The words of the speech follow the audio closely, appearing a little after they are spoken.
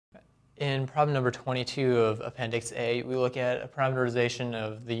In problem number 22 of Appendix A, we look at a parameterization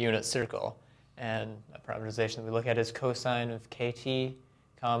of the unit circle. And a parameterization that we look at is cosine of kt,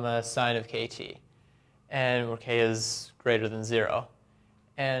 comma, sine of kt. And where k is greater than 0.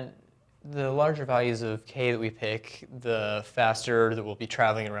 And the larger values of k that we pick, the faster that we'll be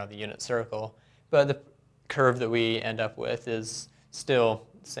traveling around the unit circle. But the curve that we end up with is still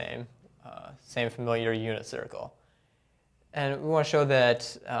the same, same familiar unit circle. And we want to show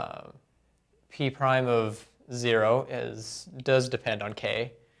that p prime of 0 does depend on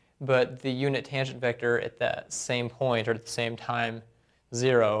k, but the unit tangent vector at that same point or at the same time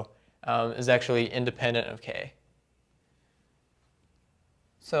 0 is actually independent of k.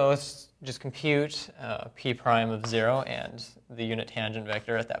 So let's just compute p prime of 0 and the unit tangent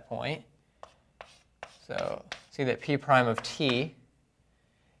vector at that point. So see that p prime of t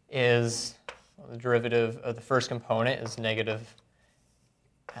is, well, the derivative of the first component is negative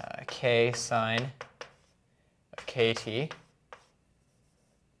k sine of kt.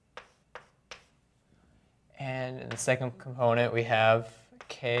 And in the second component we have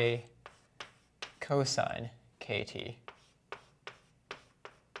k cosine kt.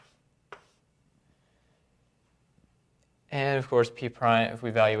 And of course p prime, if we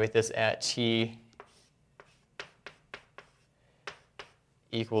evaluate this at t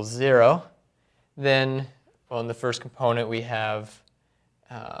equals 0, then, well, in the first component we have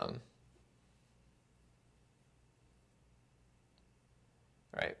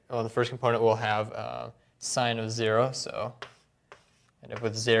the first component will have sine of 0, so end up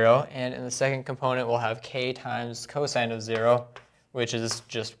with 0. And in the second component we'll have k times cosine of 0, which is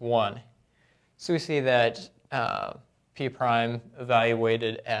just 1. So we see that p prime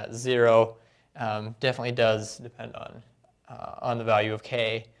evaluated at 0 definitely does depend on the value of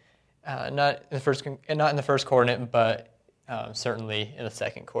k, not in the first coordinate, but certainly in the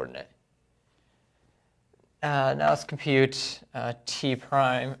second coordinate. Now let's compute t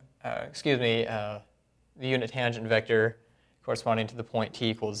prime, the unit tangent vector corresponding to the point t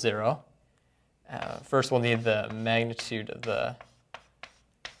equals 0. First we'll need the magnitude of the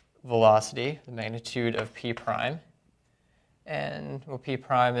velocity, the magnitude of p prime. And well, p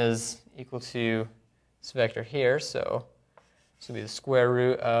prime is equal to this vector here, so this will be the square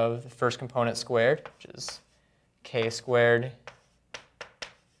root of the first component squared, which is k squared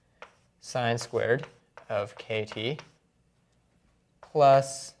sine squared of kt,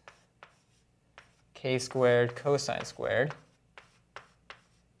 plus k squared cosine squared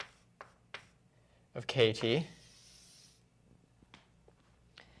of kt.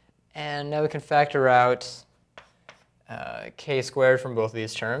 And now we can factor out k squared from both of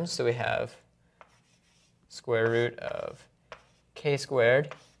these terms. So we have square root of k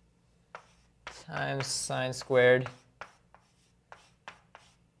squared times sine squared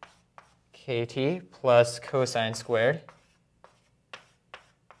kt plus cosine squared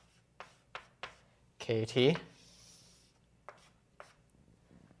kt.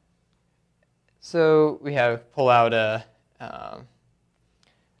 So we pull out a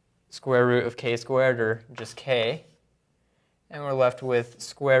square root of k squared, or just k, and we're left with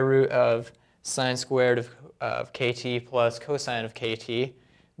square root of sine squared of kt plus cosine of kt,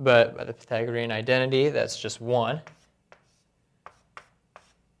 but by the Pythagorean identity, that's just 1.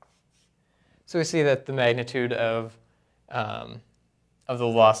 So we see that the magnitude of the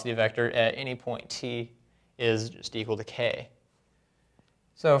velocity vector at any point t is just equal to k.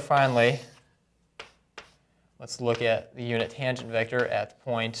 So finally, let's look at the unit tangent vector at the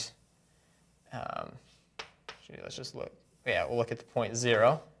point, let's just look, we'll look at the point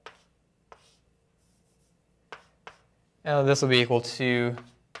 0. Now this will be equal to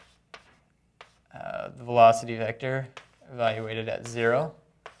the velocity vector evaluated at 0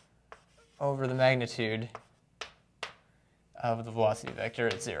 over the magnitude of the velocity vector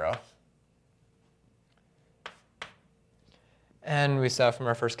at 0. And we saw from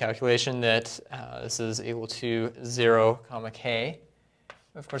our first calculation that this is equal to 0 comma k.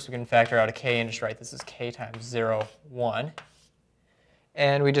 Of course, we can factor out a k and just write this as k times 0, 1.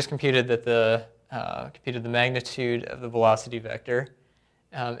 And we just computed that the magnitude of the velocity vector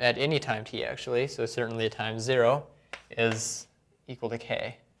at any time t, actually, so certainly at time 0, is equal to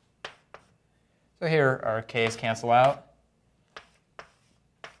k. So here our k's cancel out.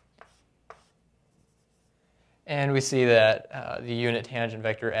 And we see that the unit tangent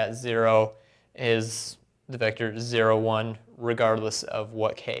vector at 0 is the vector 0, 1, regardless of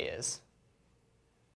what k is.